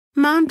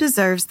Mom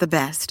deserves the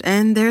best,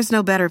 and there's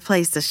no better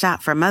place to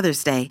shop for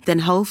Mother's Day than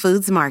Whole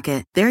Foods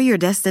Market. They're your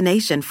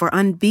destination for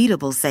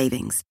unbeatable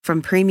savings,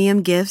 from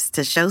premium gifts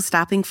to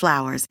show-stopping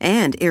flowers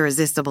and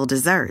irresistible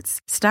desserts.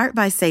 Start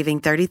by saving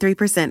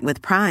 33%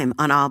 with Prime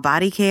on all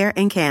body care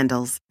and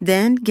candles.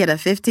 Then get a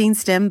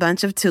 15-stem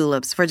bunch of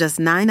tulips for just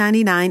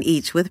 $9.99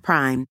 each with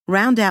Prime.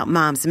 Round out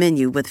Mom's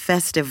menu with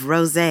festive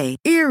rosé,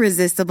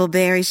 irresistible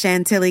berry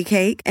chantilly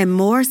cake, and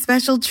more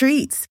special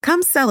treats.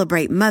 Come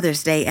celebrate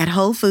Mother's Day at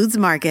Whole Foods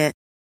Market.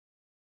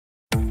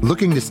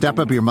 Looking to step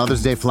up your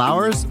Mother's Day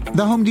flowers?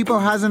 The Home Depot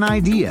has an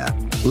idea.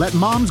 Let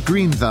Mom's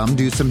Green Thumb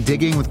do some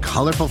digging with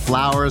colorful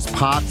flowers,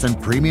 pots, and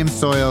premium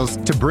soils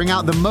to bring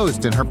out the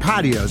most in her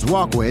patios,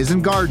 walkways,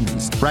 and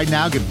gardens. Right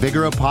now, get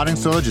Vigoro potting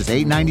soil just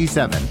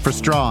 $8.97 for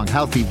strong,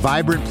 healthy,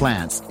 vibrant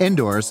plants,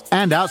 indoors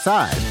and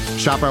outside.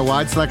 Shop our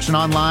wide selection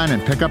online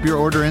and pick up your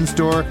order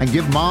in-store and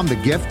give Mom the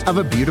gift of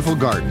a beautiful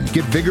garden.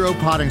 Get Vigoro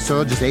potting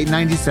soil just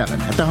 $8.97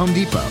 at the Home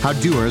Depot. How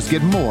doers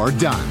get more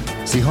done.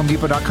 See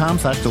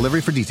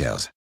homedepot.com/delivery for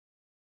details.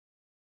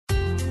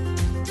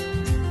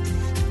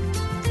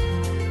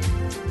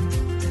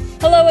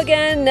 Hello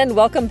again, and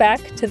welcome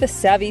back to The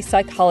Savvy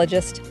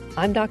Psychologist.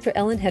 I'm Dr.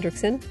 Ellen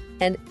Hendrickson,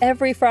 and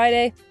every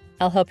Friday,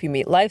 I'll help you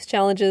meet life's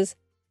challenges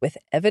with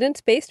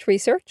evidence-based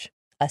research,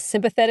 a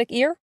sympathetic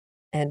ear,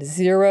 and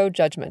zero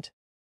judgment.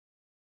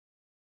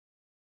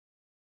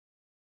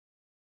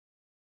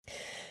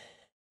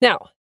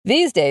 Now,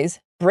 these days,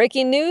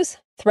 breaking news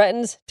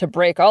threatens to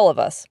break all of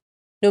us.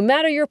 No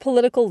matter your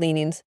political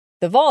leanings,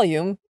 the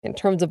volume, in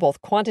terms of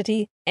both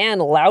quantity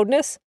and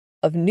loudness,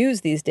 of news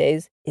these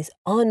days is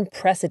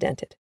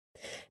unprecedented.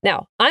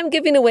 Now, I'm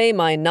giving away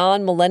my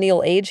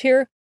non-millennial age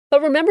here,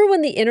 but remember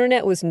when the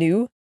internet was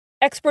new?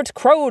 Experts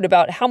crowed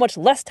about how much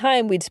less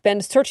time we'd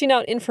spend searching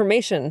out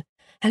information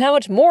and how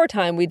much more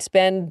time we'd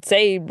spend,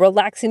 say,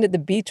 relaxing at the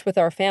beach with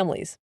our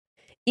families.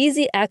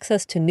 Easy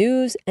access to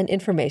news and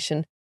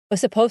information was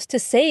supposed to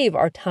save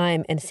our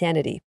time and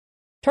sanity.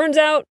 Turns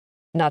out,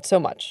 not so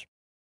much.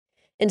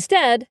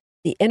 Instead,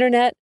 the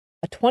internet,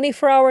 a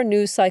 24-hour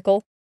news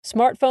cycle,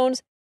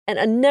 smartphones, and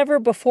a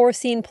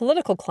never-before-seen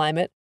political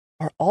climate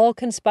are all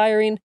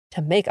conspiring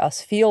to make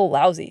us feel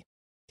lousy.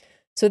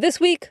 So this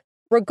week,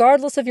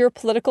 regardless of your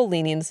political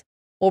leanings,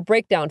 we'll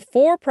break down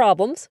 4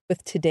 problems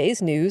with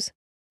today's news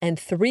and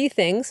 3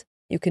 things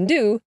you can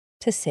do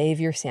to save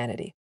your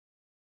sanity.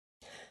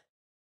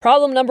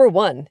 Problem number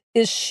 1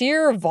 is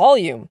sheer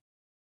volume.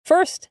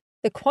 First,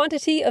 the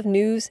quantity of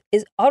news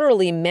is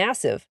utterly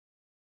massive.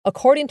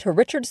 According to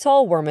Richard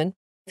Saul Wurman,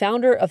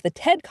 founder of the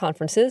TED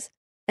Conferences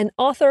and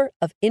author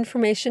of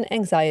Information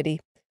Anxiety,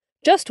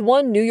 just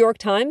one New York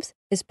Times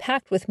is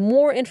packed with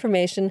more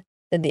information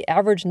than the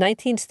average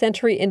 19th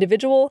century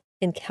individual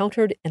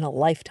encountered in a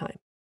lifetime.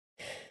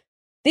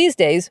 These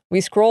days, we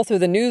scroll through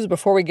the news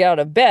before we get out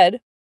of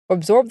bed,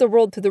 absorb the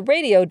world through the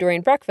radio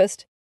during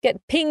breakfast,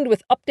 get pinged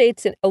with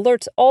updates and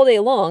alerts all day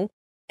long,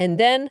 and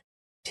then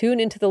tune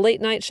into the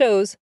late-night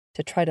shows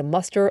to try to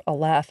muster a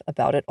laugh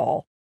about it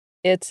all.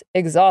 It's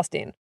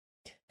exhausting.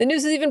 The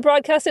news is even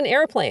broadcast in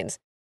airplanes.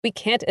 We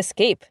can't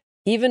escape,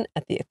 even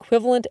at the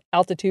equivalent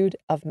altitude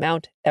of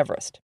Mount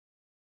Everest.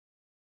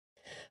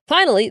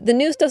 Finally, the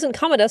news doesn't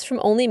come at us from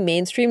only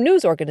mainstream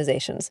news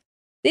organizations.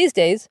 These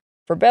days,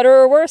 for better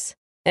or worse,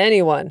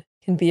 anyone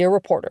can be a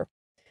reporter.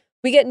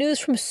 We get news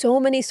from so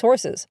many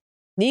sources,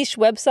 niche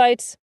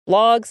websites,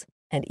 blogs,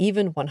 and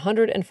even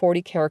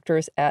 140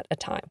 characters at a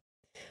time.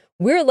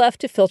 We're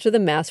left to filter the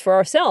mass for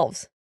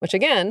ourselves, which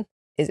again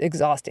is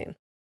exhausting.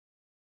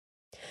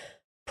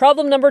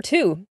 Problem number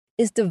 2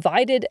 is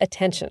divided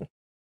attention.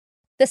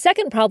 The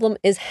second problem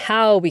is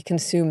how we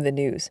consume the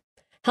news.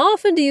 How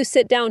often do you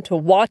sit down to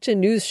watch a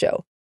news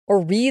show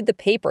or read the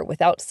paper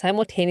without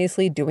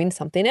simultaneously doing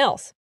something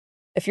else?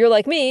 If you're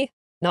like me,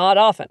 not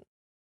often.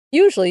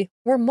 Usually,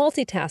 we're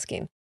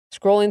multitasking,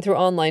 scrolling through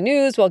online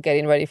news while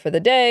getting ready for the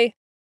day,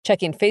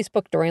 checking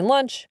Facebook during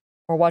lunch,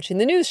 or watching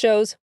the news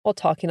shows while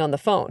talking on the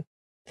phone.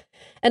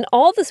 And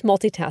all this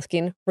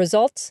multitasking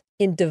results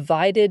in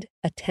divided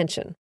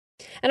attention.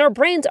 And our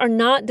brains are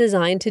not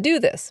designed to do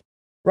this.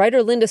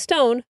 Writer Linda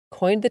Stone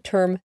coined the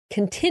term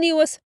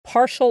continuous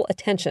partial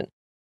attention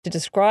to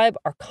describe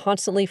our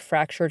constantly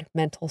fractured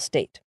mental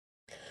state.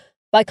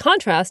 By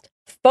contrast,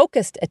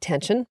 focused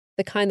attention,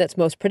 the kind that's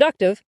most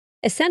productive,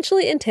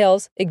 essentially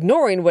entails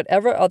ignoring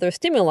whatever other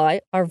stimuli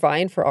are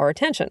vying for our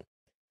attention.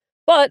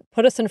 But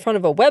put us in front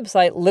of a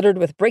website littered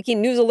with breaking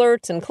news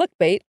alerts and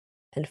clickbait,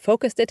 and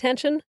focused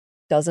attention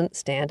doesn't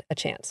stand a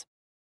chance.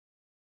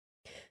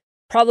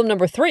 Problem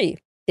number 3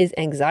 is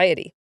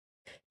anxiety.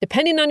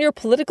 Depending on your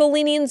political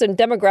leanings and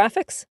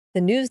demographics,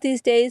 the news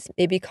these days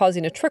may be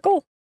causing a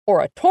trickle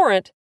or a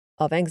torrent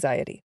of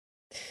anxiety.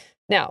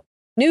 Now,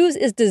 news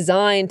is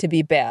designed to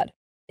be bad.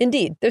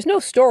 Indeed, there's no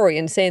story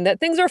in saying that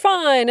things are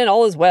fine and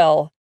all is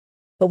well.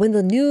 But when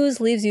the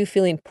news leaves you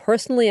feeling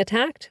personally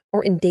attacked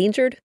or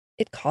endangered,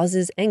 it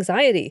causes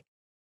anxiety,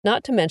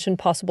 not to mention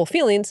possible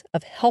feelings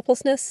of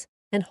helplessness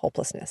and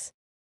hopelessness,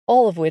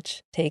 all of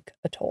which take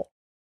a toll.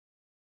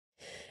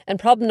 And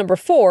problem number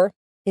 4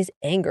 is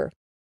anger.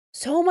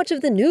 So much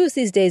of the news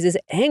these days is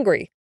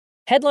angry.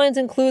 Headlines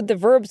include the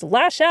verbs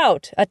lash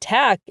out,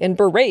 attack, and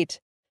berate.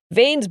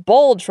 Veins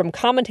bulge from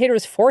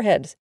commentators'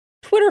 foreheads.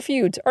 Twitter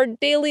feuds are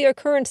daily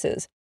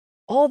occurrences.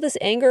 All this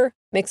anger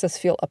makes us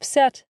feel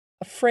upset,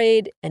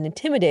 afraid, and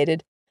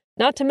intimidated,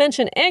 not to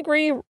mention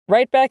angry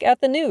right back at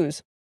the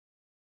news.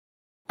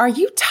 Are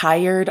you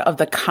tired of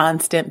the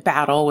constant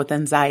battle with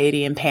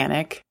anxiety and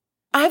panic?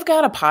 I've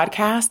got a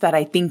podcast that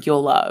I think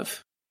you'll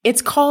love.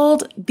 It's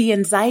called the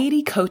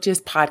Anxiety Coaches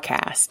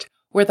Podcast,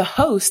 where the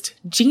host,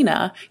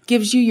 Gina,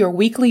 gives you your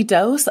weekly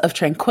dose of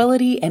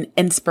tranquility and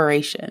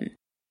inspiration.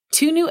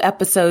 2 new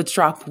episodes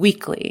drop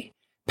weekly,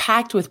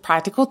 packed with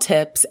practical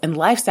tips and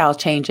lifestyle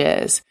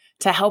changes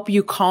to help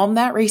you calm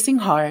that racing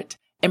heart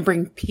and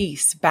bring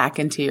peace back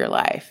into your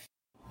life.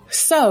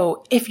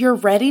 So, if you're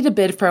ready to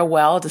bid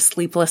farewell to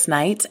sleepless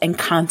nights and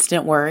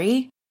constant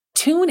worry,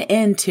 tune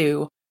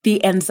into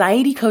the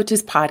Anxiety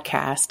Coaches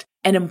Podcast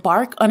and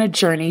embark on a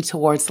journey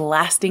towards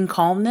lasting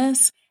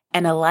calmness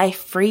and a life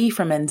free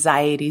from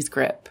anxiety's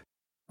grip.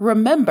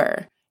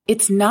 Remember,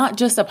 it's not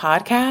just a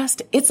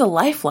podcast, it's a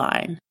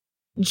lifeline.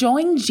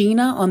 Join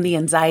Gina on the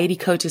Anxiety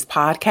Coaches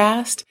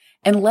Podcast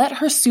and let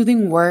her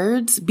soothing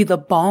words be the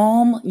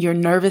balm your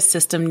nervous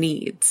system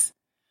needs.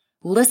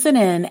 Listen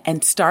in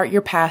and start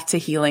your path to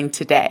healing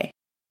today.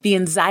 The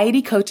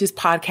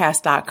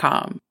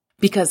AnxietyCoachesPodcast.com,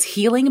 because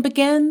healing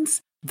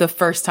begins the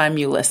first time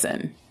you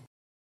listen.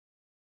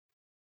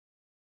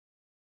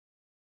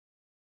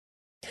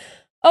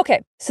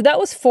 Okay, so that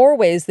was 4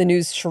 ways the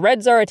news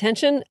shreds our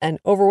attention and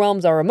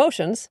overwhelms our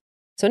emotions.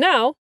 So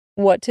now,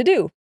 what to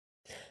do?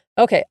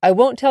 Okay, I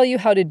won't tell you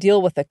how to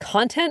deal with the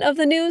content of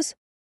the news,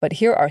 but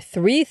here are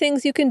 3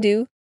 things you can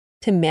do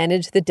to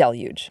manage the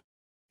deluge.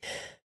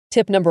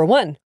 Tip number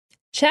 1,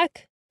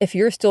 check if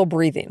you're still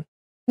breathing.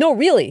 No,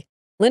 really,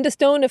 Linda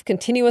Stone of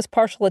Continuous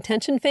Partial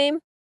Attention fame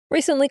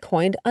recently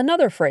coined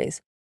another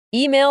phrase,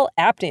 email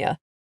apnea,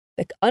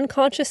 the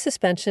unconscious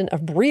suspension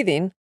of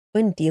breathing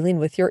when dealing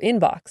with your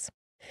inbox.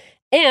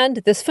 And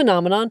this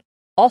phenomenon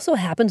also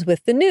happens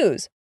with the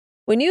news.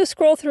 When you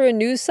scroll through a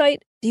news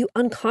site, do you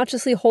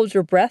unconsciously hold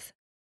your breath?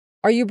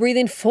 Are you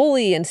breathing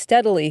fully and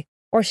steadily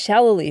or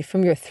shallowly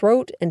from your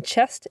throat and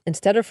chest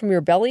instead of from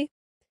your belly?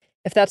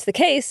 If that's the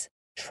case,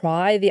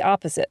 try the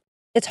opposite.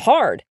 It's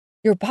hard.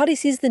 Your body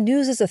sees the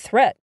news as a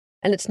threat,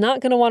 and it's not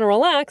going to want to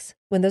relax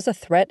when there's a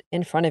threat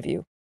in front of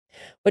you.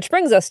 Which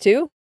brings us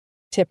to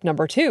tip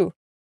number 2,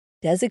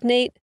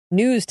 designate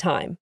news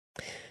time.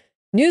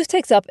 News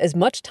takes up as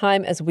much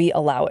time as we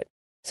allow it.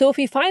 So if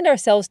we find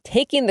ourselves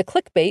taking the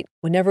clickbait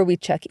whenever we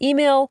check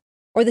email,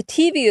 or the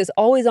TV is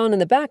always on in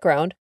the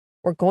background,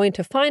 we're going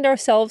to find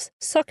ourselves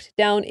sucked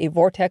down a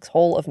vortex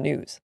hole of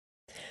news.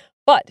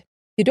 But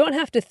you don't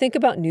have to think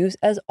about news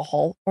as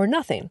all or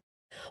nothing.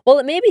 While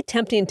it may be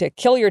tempting to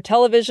kill your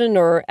television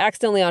or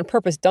accidentally on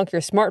purpose dunk your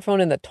smartphone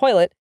in the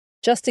toilet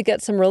just to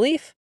get some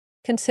relief,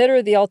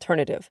 consider the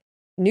alternative,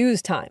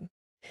 news time.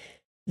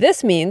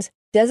 This means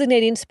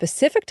designating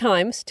specific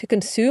times to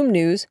consume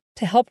news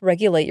to help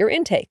regulate your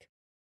intake.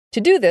 To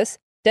do this,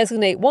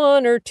 designate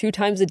 1 or 2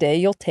 times a day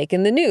you'll take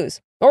in the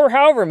news, or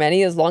however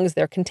many as long as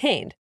they're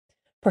contained.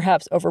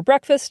 Perhaps over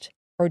breakfast,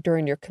 or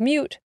during your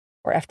commute,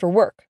 or after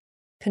work.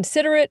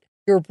 Consider it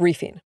your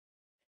briefing.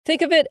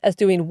 Think of it as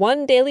doing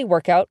 1 daily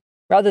workout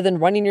rather than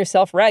running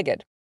yourself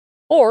ragged,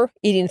 or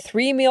eating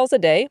 3 meals a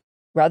day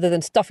rather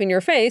than stuffing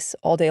your face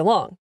all day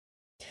long.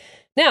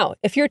 Now,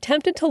 if you're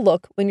tempted to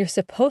look when you're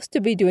supposed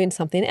to be doing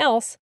something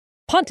else,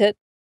 punt it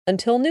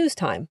until news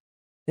time.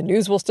 The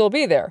news will still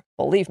be there,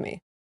 believe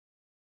me.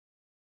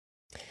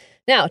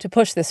 Now, to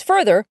push this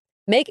further,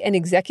 make an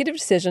executive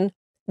decision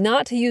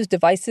not to use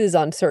devices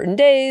on certain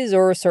days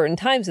or certain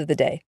times of the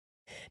day.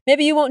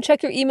 Maybe you won't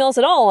check your emails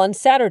at all on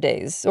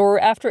Saturdays or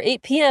after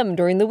 8 p.m.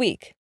 during the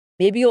week.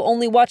 Maybe you'll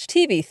only watch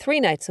TV 3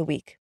 nights a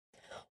week.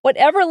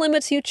 Whatever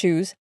limits you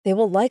choose, they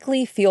will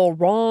likely feel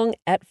wrong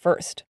at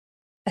first.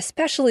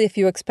 Especially if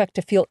you expect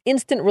to feel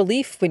instant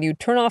relief when you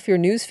turn off your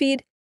news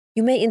feed,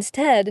 you may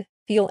instead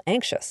feel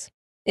anxious.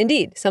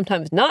 Indeed,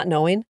 sometimes not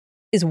knowing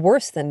is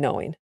worse than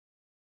knowing.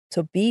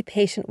 So be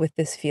patient with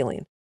this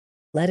feeling.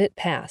 Let it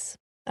pass.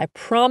 I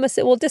promise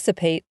it will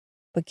dissipate,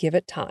 but give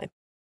it time.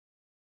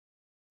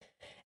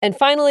 And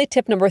finally,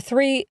 tip number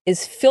 3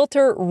 is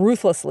filter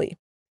ruthlessly.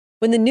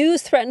 When the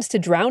news threatens to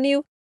drown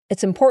you,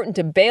 it's important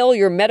to bail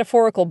your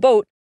metaphorical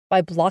boat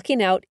by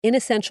blocking out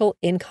inessential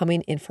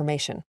incoming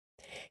information.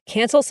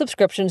 Cancel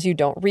subscriptions you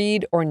don't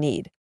read or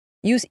need.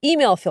 Use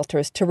email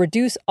filters to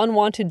reduce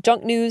unwanted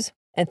junk news,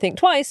 and think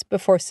twice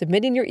before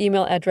submitting your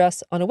email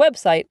address on a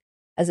website,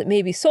 as it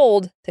may be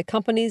sold to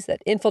companies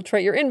that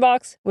infiltrate your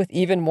inbox with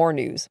even more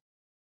news.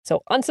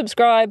 So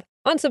unsubscribe,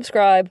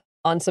 unsubscribe,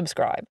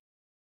 unsubscribe.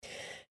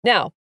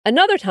 Now,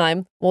 another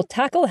time, we'll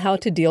tackle how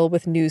to deal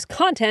with news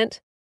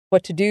content,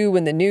 what to do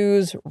when the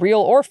news,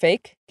 real or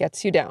fake,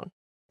 gets you down.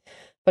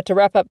 But to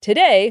wrap up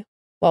today,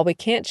 while we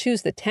can't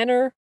choose the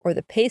tenor or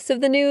the pace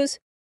of the news,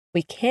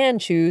 we can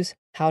choose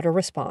how to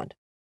respond.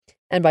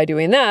 And by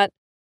doing that,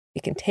 we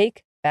can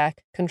take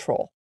back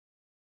control.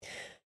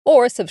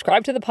 Or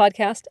subscribe to the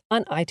podcast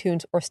on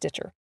iTunes or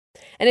Stitcher.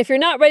 And if you're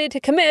not ready to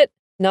commit,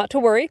 not to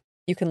worry.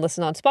 You can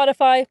listen on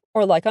Spotify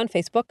or like on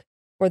Facebook,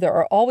 where there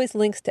are always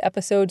links to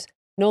episodes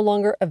no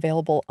longer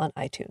available on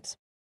iTunes.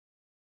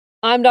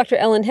 I'm Dr.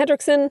 Ellen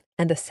Hendrickson,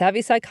 and The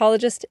Savvy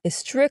Psychologist is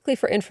strictly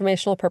for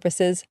informational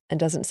purposes and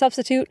doesn't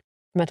substitute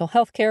for mental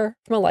health care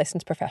from a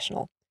licensed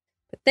professional.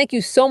 But thank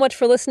you so much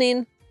for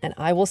listening, and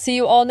I will see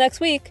you all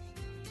next week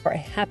for a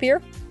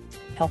happier,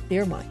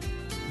 healthier mind.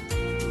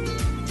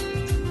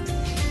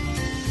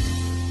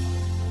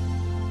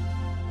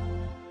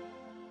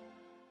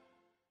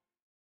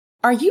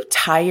 Are you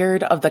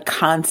tired of the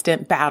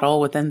constant battle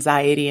with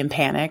anxiety and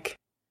panic?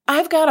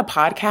 I've got a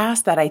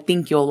podcast that I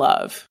think you'll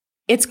love.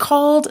 It's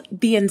called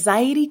The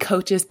Anxiety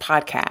Coaches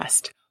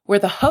Podcast, where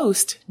the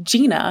host,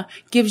 Gina,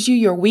 gives you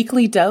your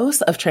weekly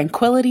dose of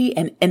tranquility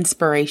and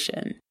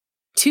inspiration.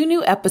 2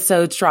 new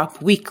episodes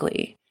drop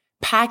weekly,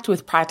 packed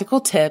with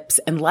practical tips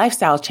and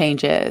lifestyle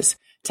changes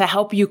to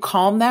help you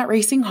calm that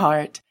racing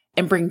heart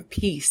and bring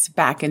peace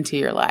back into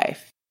your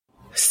life.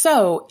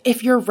 So,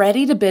 if you're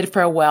ready to bid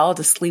farewell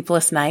to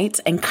sleepless nights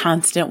and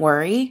constant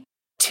worry,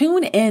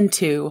 tune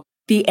into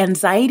the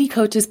Anxiety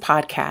Coaches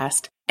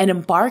Podcast and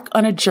embark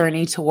on a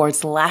journey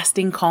towards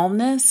lasting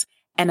calmness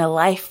and a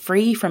life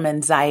free from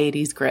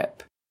anxiety's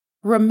grip.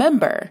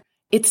 Remember,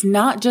 it's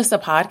not just a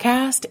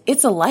podcast,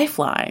 it's a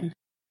lifeline.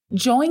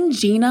 Join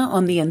Gina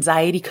on the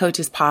Anxiety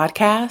Coaches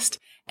Podcast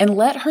and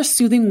let her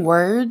soothing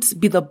words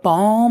be the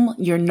balm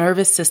your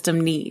nervous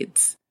system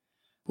needs.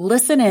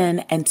 Listen in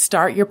and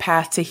start your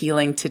path to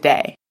healing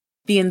today.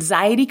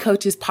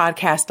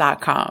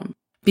 TheAnxietyCoachesPodcast.com,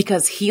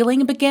 because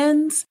healing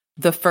begins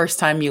the first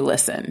time you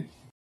listen.